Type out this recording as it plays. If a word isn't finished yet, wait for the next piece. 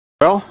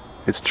Well,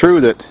 it's true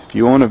that if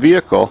you own a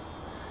vehicle,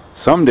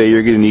 someday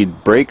you're going to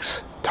need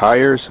brakes,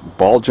 tires,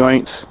 ball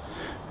joints,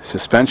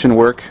 suspension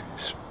work,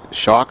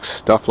 shocks,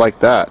 stuff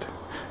like that.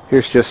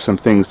 Here's just some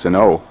things to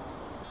know.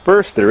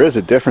 First, there is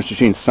a difference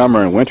between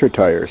summer and winter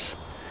tires.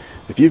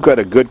 If you've got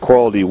a good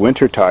quality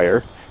winter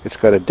tire, it's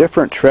got a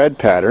different tread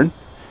pattern,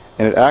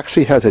 and it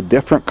actually has a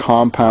different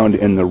compound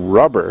in the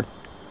rubber,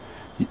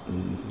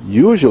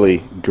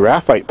 usually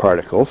graphite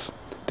particles,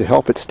 to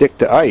help it stick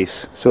to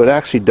ice. So it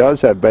actually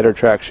does have better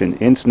traction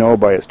in snow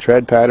by its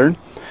tread pattern,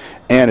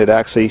 and it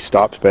actually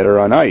stops better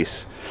on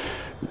ice.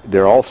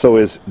 There also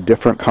is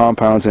different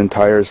compounds in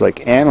tires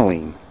like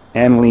aniline.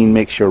 Aniline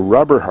makes your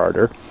rubber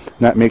harder, and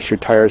that makes your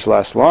tires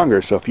last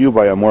longer. So if you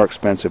buy a more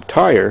expensive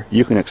tire,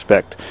 you can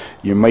expect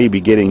you may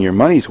be getting your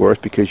money's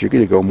worth because you're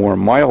going to go more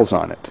miles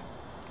on it.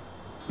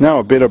 Now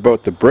a bit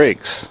about the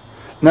brakes.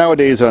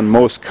 Nowadays on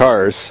most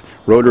cars,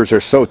 rotors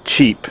are so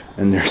cheap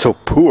and they're so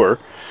poor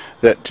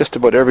that just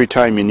about every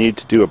time you need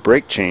to do a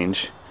brake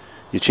change,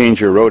 you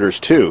change your rotors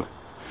too.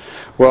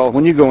 Well,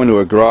 when you go into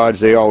a garage,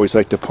 they always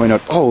like to point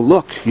out, oh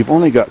look, you've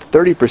only got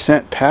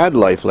 30% pad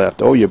life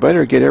left. Oh, you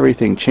better get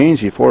everything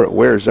changed before it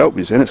wears out,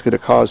 because then it's going to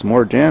cause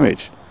more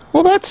damage.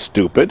 Well, that's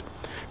stupid.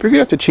 If you're going to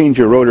have to change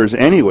your rotors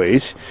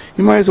anyways,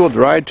 you might as well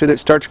drive till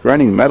it starts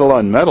grinding metal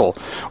on metal,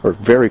 or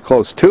very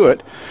close to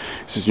it,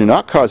 since you're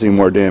not causing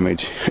more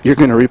damage. You're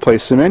going to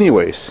replace them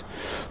anyways.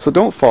 So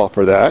don't fall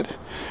for that.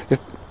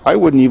 I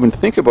wouldn't even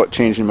think about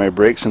changing my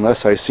brakes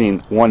unless I seen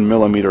 1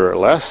 millimeter or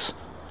less,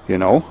 you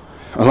know,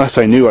 unless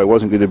I knew I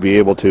wasn't going to be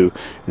able to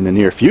in the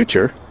near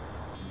future.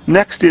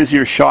 Next is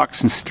your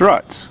shocks and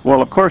struts.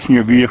 Well, of course, when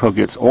your vehicle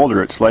gets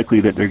older, it's likely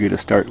that they're going to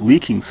start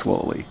leaking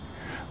slowly.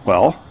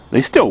 Well,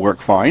 they still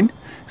work fine.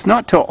 It's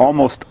not till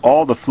almost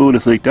all the fluid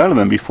is leaked out of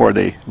them before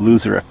they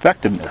lose their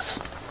effectiveness.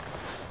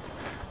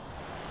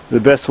 The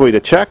best way to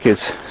check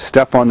is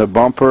step on the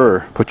bumper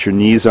or put your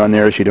knees on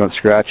there so you don't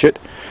scratch it,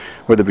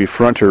 whether it be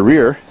front or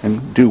rear,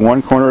 and do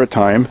one corner at a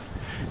time.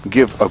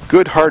 Give a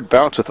good hard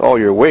bounce with all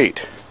your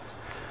weight.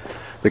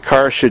 The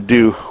car should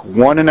do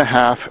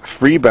 1.5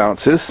 free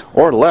bounces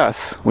or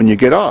less when you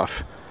get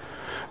off.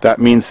 That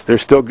means they're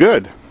still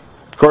good.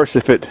 Of course,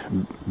 if it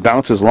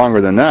bounces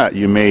longer than that,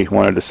 you may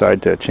want to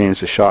decide to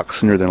change the shock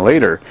sooner than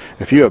later.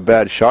 If you have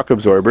bad shock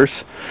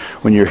absorbers,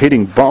 when you're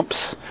hitting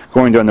bumps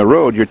going down the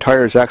road, your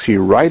tire is actually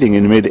riding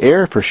in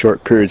mid-air for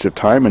short periods of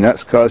time, and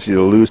that's caused you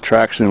to lose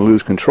traction and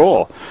lose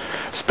control.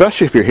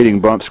 Especially if you're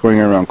hitting bumps going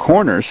around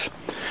corners,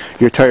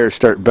 your tires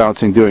start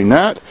bouncing doing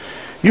that.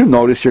 You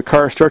notice your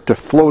car start to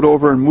float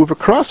over and move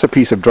across a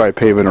piece of dry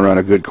pavement around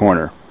a good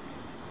corner.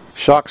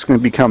 Shocks can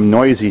become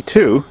noisy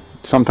too,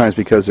 sometimes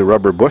because the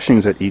rubber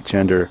bushings at each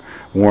end are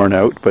worn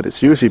out, but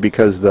it's usually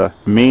because the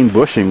main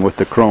bushing with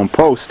the chrome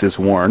post is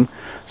worn.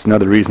 It's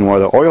another reason why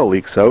the oil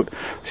leaks out,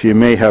 so you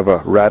may have a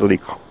rattly,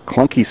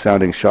 clunky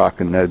sounding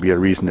shock, and that'd be a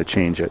reason to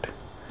change it.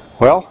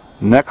 Well,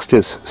 next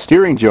is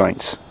steering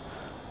joints,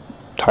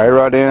 tie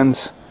rod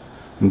ends,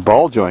 and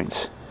ball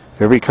joints.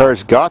 Every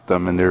car's got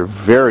them, and they're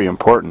very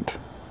important.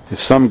 If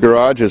some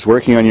garage is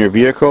working on your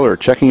vehicle or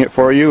checking it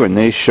for you and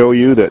they show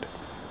you that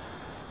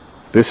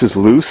this is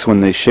loose when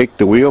they shake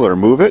the wheel or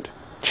move it,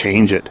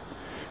 change it.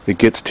 If it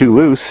gets too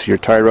loose, your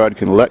tie rod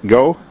can let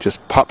go,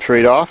 just pops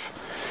right off,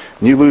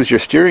 and you lose your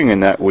steering in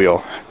that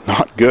wheel.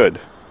 Not good.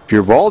 If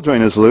your ball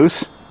joint is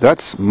loose,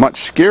 that's much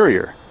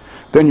scarier.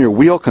 Then your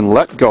wheel can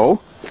let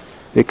go,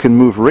 it can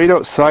move right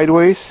out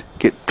sideways,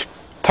 get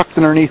tucked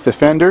underneath the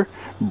fender,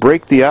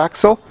 break the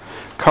axle,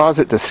 cause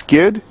it to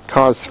skid,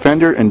 cause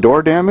fender and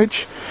door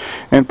damage,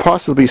 and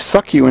possibly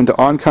suck you into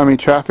oncoming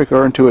traffic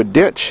or into a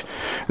ditch.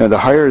 Now, the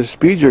higher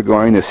speed you're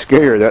going, the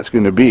scarier that's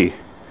going to be.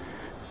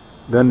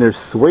 Then there's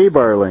sway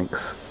bar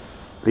links.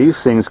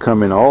 These things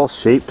come in all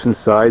shapes and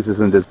sizes,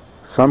 and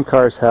some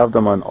cars have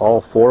them on all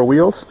four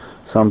wheels,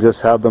 some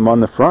just have them on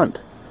the front.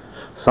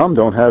 Some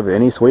don't have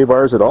any sway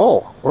bars at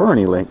all, or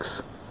any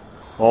links.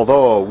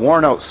 Although a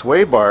worn out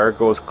sway bar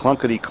goes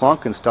clunkety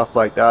clunk and stuff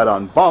like that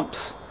on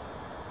bumps,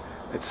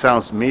 it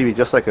sounds maybe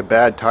just like a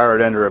bad tire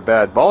end or a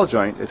bad ball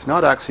joint. It's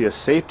not actually a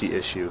safety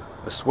issue.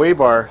 A sway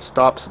bar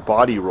stops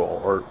body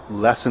roll or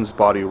lessens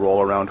body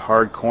roll around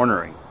hard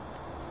cornering.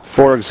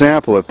 For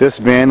example, if this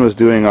van was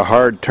doing a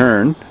hard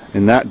turn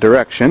in that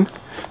direction,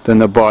 then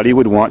the body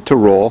would want to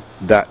roll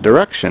that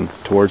direction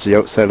towards the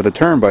outside of the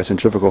turn by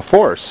centrifugal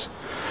force.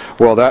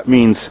 Well, that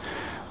means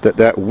that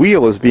that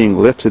wheel is being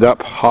lifted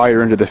up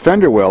higher into the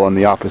fender well on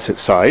the opposite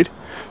side,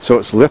 so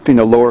it's lifting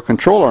the lower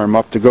control arm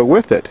up to go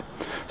with it.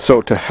 So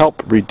to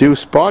help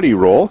reduce body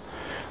roll,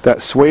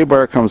 that sway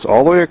bar comes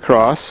all the way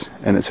across,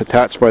 and it's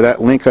attached by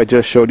that link I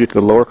just showed you to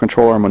the lower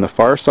control arm on the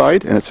far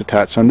side, and it's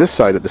attached on this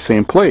side at the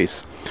same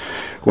place.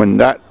 When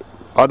that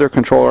other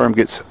control arm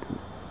gets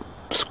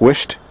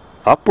squished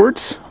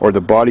upwards, or the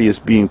body is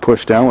being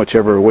pushed down,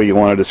 whichever way you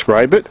want to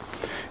describe it,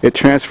 it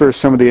transfers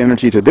some of the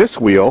energy to this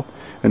wheel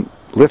and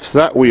lifts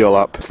that wheel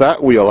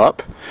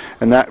up,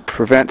 and that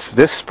prevents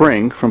this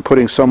spring from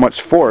putting so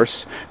much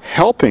force,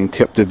 helping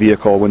tip the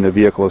vehicle when the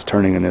vehicle is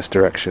turning in this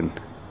direction.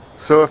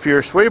 So if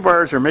your sway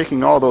bars are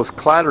making all those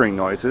clattering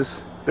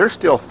noises, they're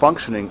still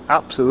functioning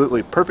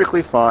absolutely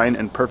perfectly fine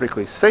and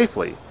perfectly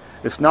safely.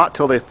 It's not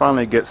till they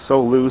finally get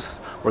so loose,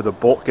 or the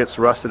bolt gets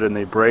rusted and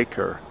they break,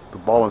 or the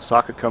ball and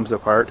socket comes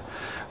apart,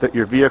 that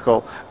your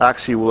vehicle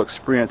actually will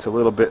experience a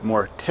little bit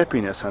more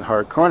tippiness on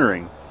hard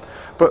cornering.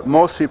 But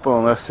most people,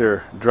 unless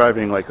they're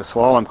driving like a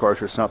slalom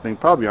course or something,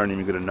 probably aren't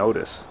even going to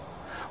notice.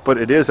 But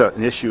it is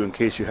an issue in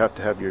case you have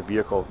to have your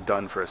vehicle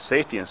done for a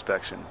safety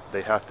inspection.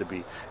 They have to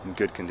be in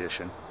good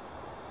condition.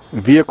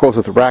 Vehicles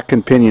with rack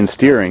and pinion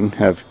steering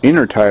have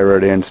inner tie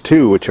rod ends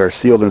too, which are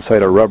sealed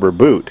inside a rubber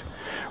boot.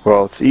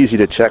 Well, it's easy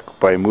to check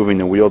by moving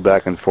the wheel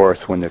back and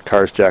forth when the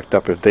car's jacked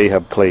up if they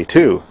have play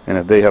too. And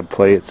if they have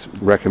play, it's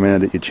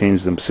recommended that you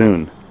change them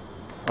soon.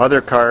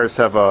 Other cars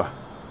have a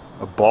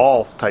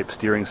ball type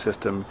steering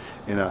system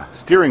in a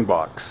steering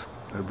box.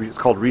 It's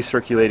called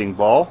recirculating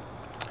ball.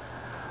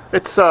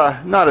 It's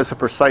not as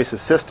precise a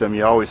system.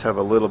 You always have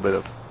a little bit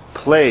of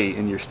play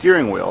in your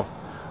steering wheel.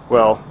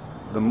 Well,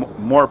 the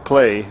more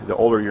play, the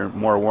older,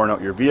 more worn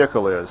out your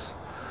vehicle is.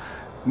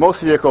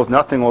 Most vehicles,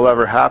 nothing will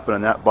ever happen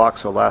and that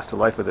box will last the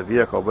life of the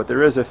vehicle, but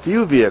there is a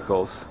few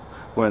vehicles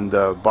when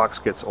the box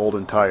gets old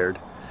and tired,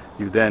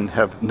 you then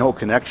have no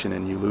connection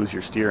and you lose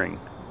your steering.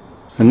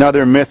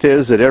 Another myth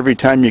is that every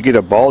time you get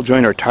a ball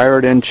joint or tie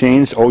rod end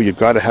changed, oh, you've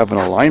got to have an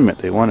alignment.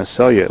 They want to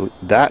sell you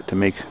that to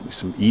make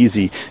some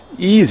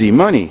easy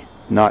money.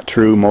 Not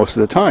true most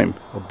of the time.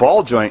 A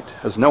ball joint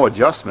has no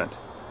adjustment.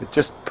 It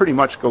just pretty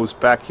much goes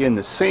back in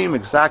the same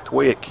exact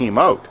way it came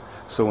out.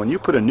 So when you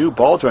put a new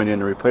ball joint in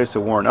to replace a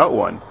worn out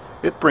one,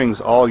 it brings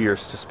all your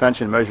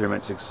suspension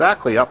measurements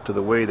exactly up to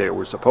the way they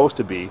were supposed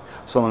to be,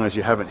 so long as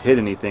you haven't hit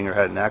anything or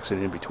had an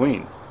accident in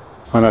between.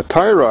 On a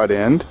tie rod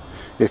end,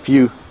 if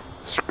you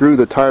screw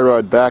the tie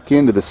rod back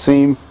into the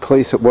same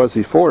place it was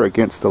before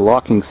against the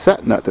locking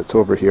set nut that's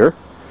over here,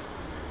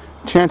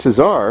 chances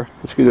are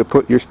it's going to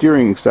put your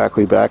steering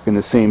exactly back in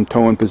the same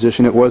toe and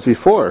position it was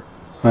before.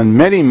 On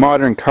many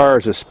modern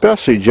cars,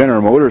 especially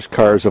General Motors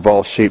cars of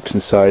all shapes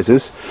and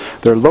sizes,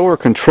 their lower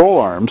control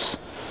arms,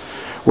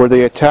 where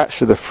they attach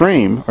to the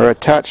frame, are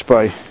attached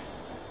by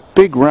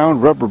big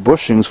round rubber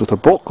bushings with a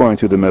bolt going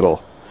through the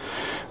middle.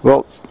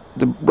 Well,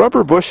 the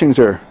rubber bushings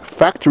are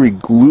factory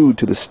glued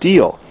to the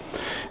steel,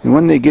 and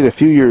when they get a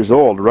few years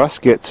old,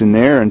 rust gets in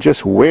there and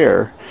just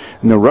wear,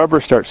 and the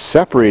rubber starts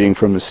separating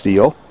from the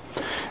steel.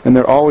 And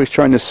they're always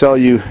trying to sell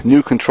you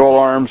new control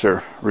arms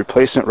or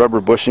replacement rubber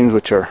bushings,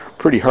 which are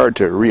pretty hard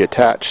to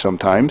reattach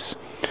sometimes,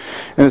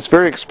 and it's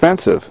very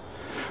expensive.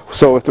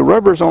 So if the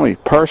rubber is only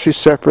partially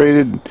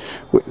separated,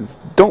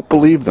 don't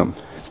believe them.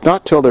 It's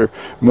not till they're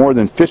more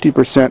than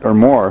 50% or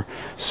more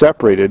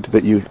separated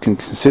that you can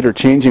consider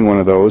changing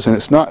one of those, and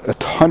it's not a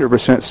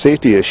 100%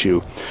 safety issue.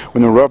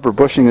 When the rubber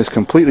bushing is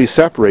completely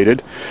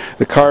separated,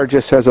 the car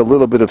just has a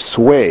little bit of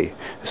sway.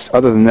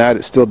 Other than that,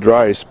 it still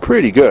drives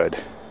pretty good.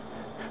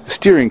 The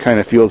steering kind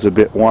of feels a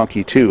bit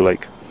wonky too,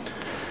 like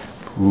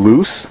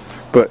loose,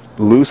 but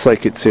loose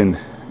like it's in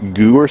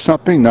goo or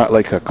something, not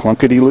like a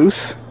clunkety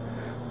loose.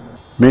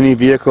 Many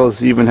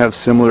vehicles even have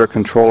similar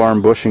control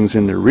arm bushings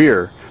in the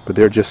rear, but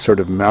they're just sort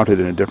of mounted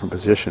in a different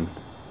position.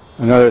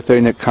 Another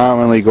thing that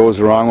commonly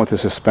goes wrong with the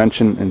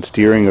suspension and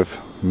steering of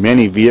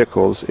many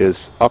vehicles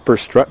is upper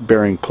strut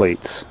bearing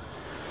plates.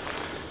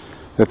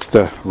 That's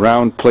the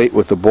round plate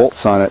with the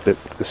bolts on it that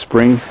the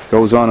spring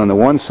goes on the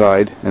one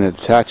side and it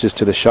attaches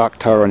to the shock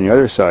tower on the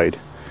other side.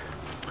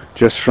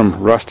 Just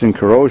from rust and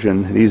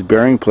corrosion, these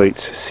bearing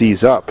plates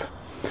seize up,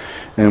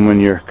 and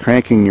when you're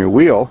cranking your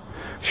wheel,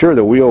 sure,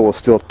 the wheel will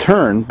still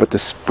turn, but the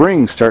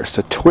spring starts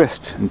to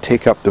twist and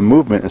take up the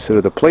movement instead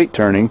of the plate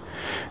turning,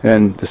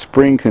 and the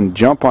spring can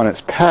jump on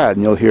its pad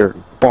and you'll hear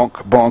bonk,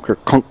 bonk, or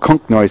clunk,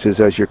 clunk noises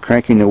as you're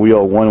cranking the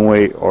wheel one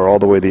way or all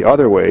the way the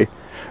other way.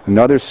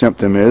 Another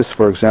symptom is,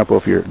 for example,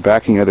 if you're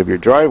backing out of your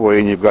driveway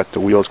and you've got the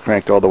wheels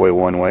cranked all the way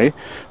one way,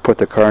 put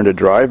the car into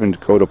drive and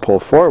go to pull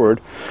forward,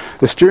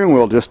 the steering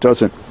wheel just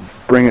doesn't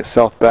bring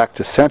itself back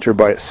to center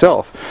by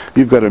itself.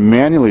 You've got to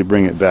manually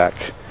bring it back.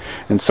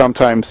 And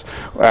sometimes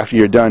after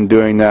you're done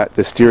doing that,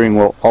 the steering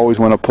will always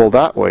want to pull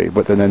that way,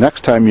 but then the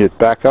next time you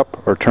back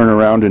up or turn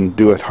around and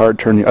do a hard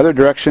turn the other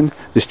direction,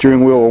 the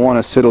steering wheel will want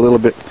to sit a little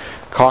bit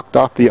cocked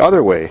off the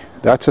other way.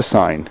 That's a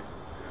sign.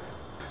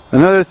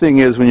 Another thing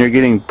is when you're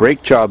getting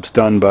brake jobs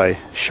done by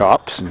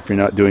shops, and if you're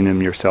not doing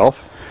them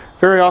yourself,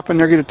 very often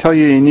they're going to tell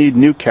you you need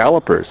new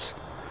calipers.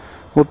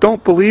 Well,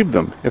 don't believe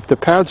them. If the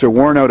pads are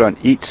worn out on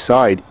each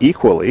side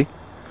equally,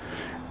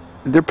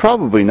 they're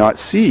probably not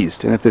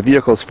seized, and if the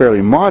vehicle is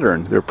fairly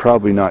modern, they're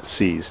probably not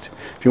seized.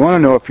 If you want to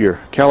know if your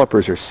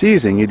calipers are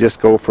seizing, you just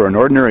go for an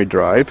ordinary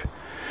drive,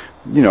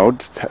 you know,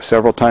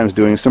 several times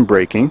doing some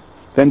braking,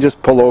 then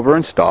just pull over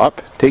and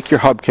stop, take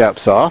your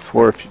hubcaps off,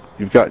 or if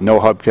you've got no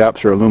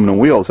hubcaps or aluminum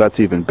wheels, that's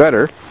even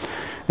better,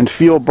 and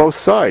feel both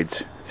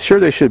sides. Sure,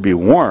 they should be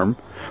warm,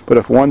 but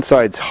if one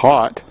side's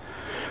hot,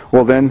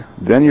 well then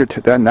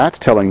that's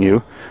telling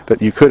you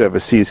that you could have a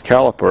seized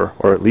caliper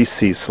or at least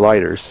seized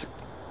sliders.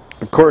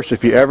 Of course,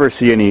 if you ever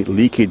see any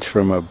leakage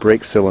from a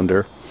brake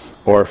cylinder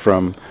or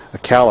from a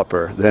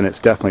caliper, then it's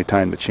definitely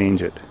time to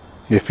change it.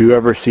 If you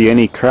ever see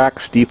any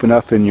cracks deep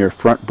enough in your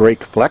front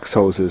brake flex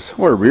hoses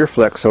or rear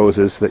flex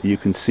hoses that you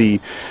can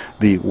see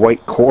the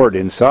white cord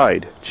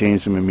inside,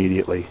 change them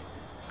immediately.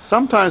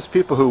 Sometimes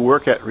people who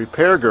work at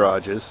repair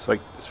garages, like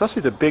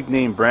especially the big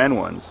name brand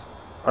ones,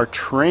 are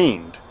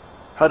trained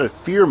how to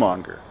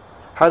fearmonger,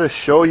 how to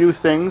show you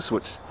things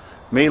which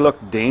may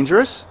look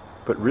dangerous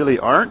but really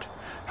aren't,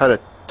 how to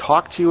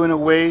talk to you in a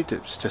way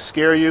to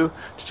scare you,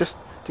 just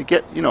to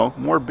get, you know,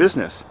 more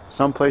business.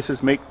 Some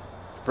places make,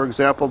 for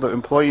example, the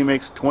employee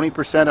makes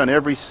 20% on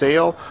every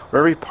sale or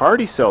every part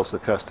he sells the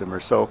customer.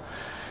 So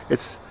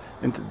it's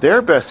in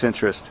their best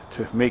interest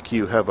to make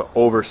you have an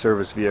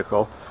over-service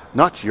vehicle,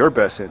 not your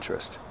best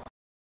interest.